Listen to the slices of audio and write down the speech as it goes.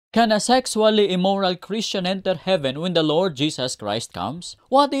Can a sexually immoral Christian enter heaven when the Lord Jesus Christ comes?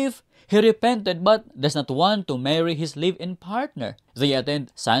 What if he repented but does not want to marry his live-in partner? They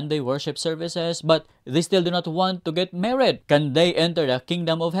attend Sunday worship services but they still do not want to get married. Can they enter the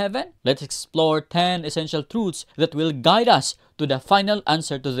kingdom of heaven? Let's explore 10 essential truths that will guide us to the final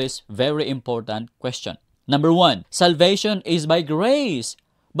answer to this very important question. Number 1, salvation is by grace,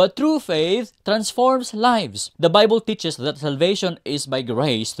 but true faith transforms lives. The Bible teaches that salvation is by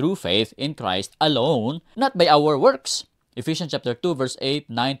grace through faith in Christ alone, not by our works. Ephesians chapter 2 verse 8,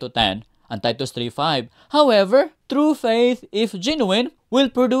 9 to 10, and Titus 3:5. However, true faith, if genuine, will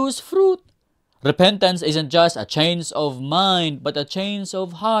produce fruit. Repentance isn't just a change of mind, but a change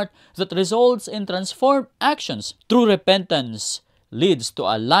of heart that results in transformed actions. True repentance leads to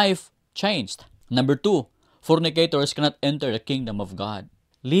a life changed. Number 2, fornicators cannot enter the kingdom of God.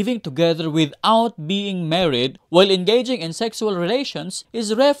 Living together without being married while engaging in sexual relations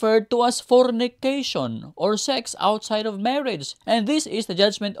is referred to as fornication or sex outside of marriage. And this is the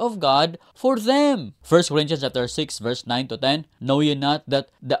judgment of God for them. 1 Corinthians chapter 6 verse 9 to 10. Know ye not that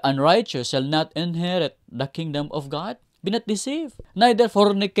the unrighteous shall not inherit the kingdom of God? Be not deceived. Neither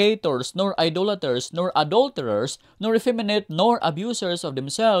fornicators, nor idolaters, nor adulterers, nor effeminate, nor abusers of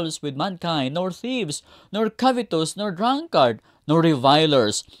themselves with mankind, nor thieves, nor covetous, nor drunkard, nor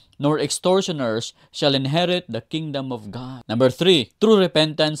revilers, nor extortioners shall inherit the kingdom of God. Number 3, true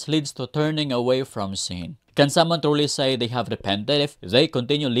repentance leads to turning away from sin. Can someone truly say they have repented if they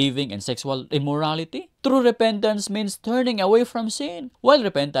continue living in sexual immorality? True repentance means turning away from sin. While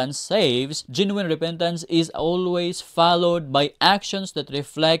repentance saves, genuine repentance is always followed by actions that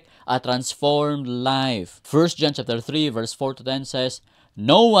reflect a transformed life. 1 John chapter 3 verse 4 to 10 says,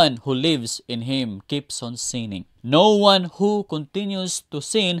 no one who lives in him keeps on sinning. No one who continues to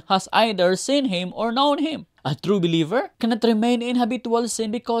sin has either seen him or known him. A true believer cannot remain in habitual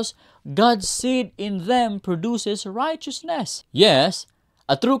sin because God's seed in them produces righteousness. Yes,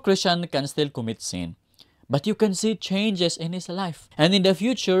 a true Christian can still commit sin, but you can see changes in his life. And in the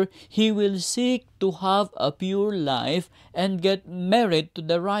future, he will seek to have a pure life and get married to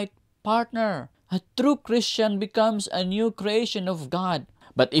the right partner. A true Christian becomes a new creation of God.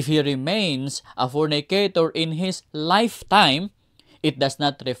 But if he remains a fornicator in his lifetime, it does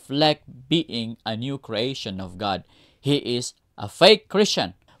not reflect being a new creation of God. He is a fake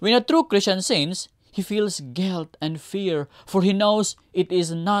Christian. When a true Christian sins, he feels guilt and fear, for he knows it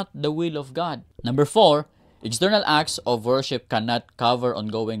is not the will of God. Number 4, external acts of worship cannot cover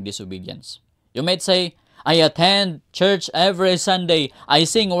ongoing disobedience. You might say, I attend church every Sunday, I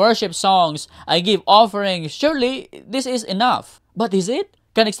sing worship songs, I give offerings. Surely this is enough. But is it?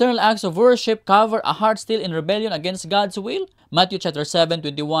 Can external acts of worship cover a heart still in rebellion against God's will? Matthew chapter 7,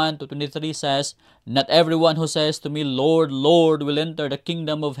 21 to 23 says, not everyone who says to me, Lord, Lord, will enter the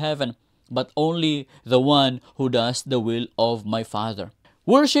kingdom of heaven, but only the one who does the will of my Father.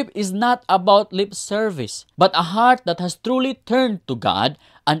 Worship is not about lip service, but a heart that has truly turned to God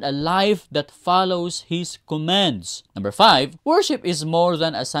and a life that follows His commands. Number 5, worship is more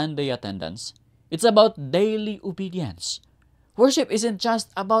than a Sunday attendance. It's about daily obedience. Worship isn't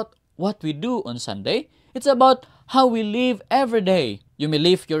just about what we do on Sunday. It's about how we live every day. You may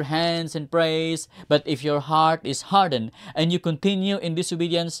lift your hands in praise, but if your heart is hardened and you continue in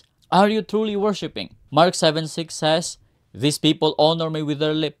disobedience, are you truly worshiping? Mark 7:6 says, these people honor me with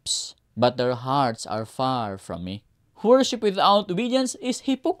their lips, but their hearts are far from me. Worship without obedience is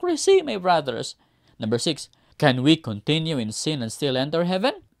hypocrisy, my brothers. Number 6, can we continue in sin and still enter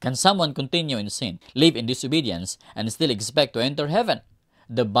heaven? Can someone continue in sin, live in disobedience, and still expect to enter heaven?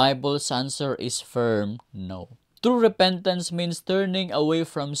 The Bible's answer is firm no. True repentance means turning away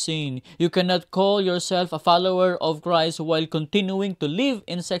from sin. You cannot call yourself a follower of Christ while continuing to live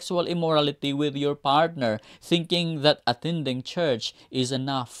in sexual immorality with your partner, thinking that attending church is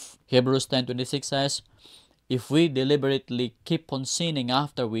enough. Hebrews 10:26 says, if we deliberately keep on sinning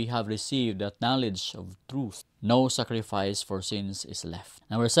after we have received the knowledge of truth, no sacrifice for sins is left.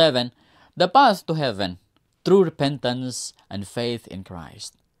 Number 7, the path to heaven, through repentance and faith in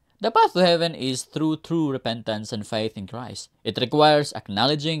Christ. The path to heaven is through true repentance and faith in Christ. It requires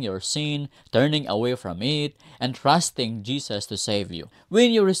acknowledging your sin, turning away from it, and trusting Jesus to save you.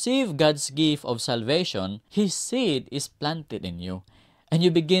 When you receive God's gift of salvation, His seed is planted in you, and you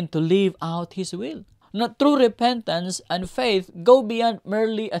begin to live out His will. Now, true repentance and faith go beyond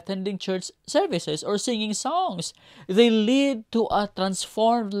merely attending church services or singing songs. They lead to a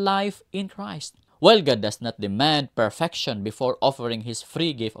transformed life in Christ. While God does not demand perfection before offering His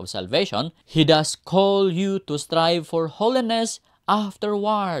free gift of salvation, He does call you to strive for holiness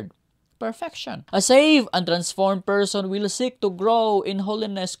afterward. perfection. A saved and transformed person will seek to grow in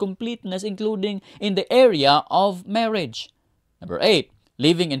holiness, completeness, including in the area of marriage. Number 8,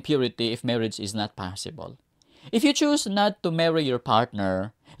 living in purity if marriage is not possible. If you choose not to marry your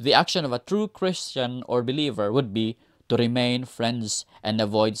partner, the action of a true Christian or believer would be to remain friends and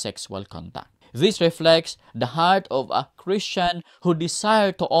avoid sexual contact. This reflects the heart of a Christian who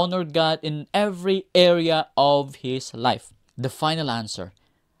desires to honor God in every area of his life. The final answer: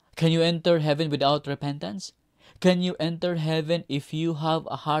 can you enter heaven without repentance? Can you enter heaven if you have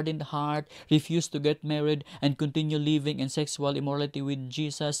a hardened heart, refuse to get married, and continue living in sexual immorality when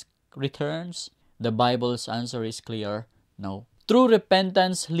Jesus returns? The Bible's answer is clear: no. True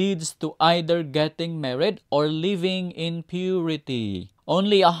repentance leads to either getting married or living in purity.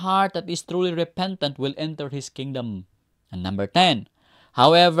 Only a heart that is truly repentant will enter His kingdom. And number 10,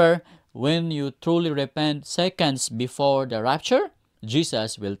 however, when you truly repent seconds before the rapture,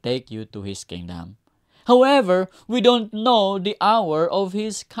 Jesus will take you to His kingdom. However, we don't know the hour of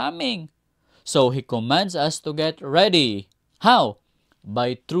His coming. So He commands us to get ready. How?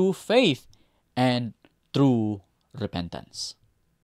 By true faith and true repentance.